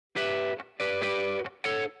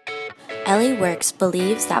LA Works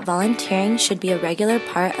believes that volunteering should be a regular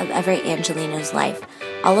part of every Angelino's life.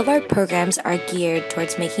 All of our programs are geared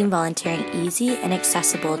towards making volunteering easy and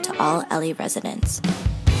accessible to all LA residents.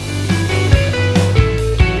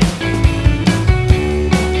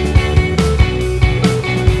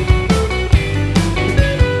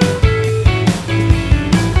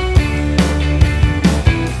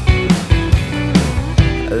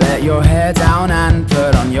 Let your hair down and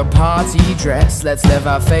put on your party dress. Let's live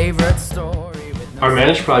our favorite story. Our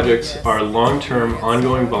managed projects are long-term,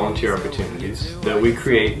 ongoing volunteer opportunities that we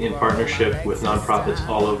create in partnership with nonprofits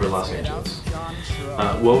all over Los Angeles.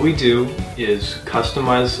 What we do is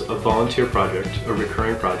customize a volunteer project, a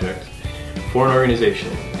recurring project, for an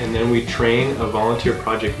organization, and then we train a volunteer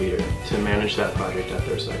project leader to manage that project at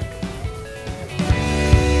their site.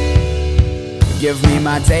 Give me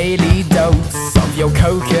my daily dose of your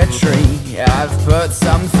coquetry. I've put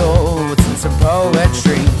some thoughts into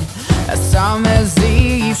poetry. A summer's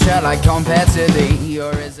eve, shall I compare to thee,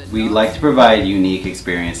 or is it... We like to provide unique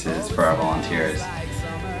experiences for our volunteers.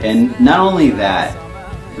 And not only that,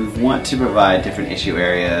 we want to provide different issue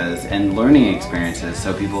areas and learning experiences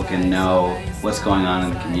so people can know what's going on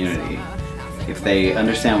in the community. If they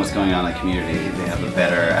understand what's going on in the community, they have a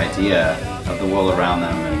better idea of the world around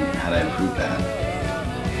them and how to improve that.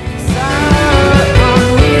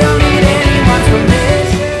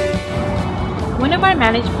 One of our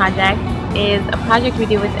managed projects is a project we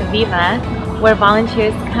do with Aviva, where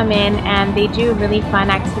volunteers come in and they do really fun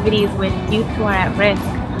activities with youth who are at risk.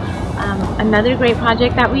 Another great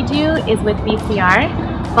project that we do is with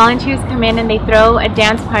VCR. Volunteers come in and they throw a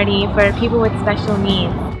dance party for people with special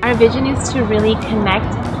needs. Our vision is to really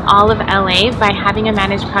connect all of LA by having a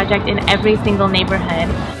managed project in every single neighborhood.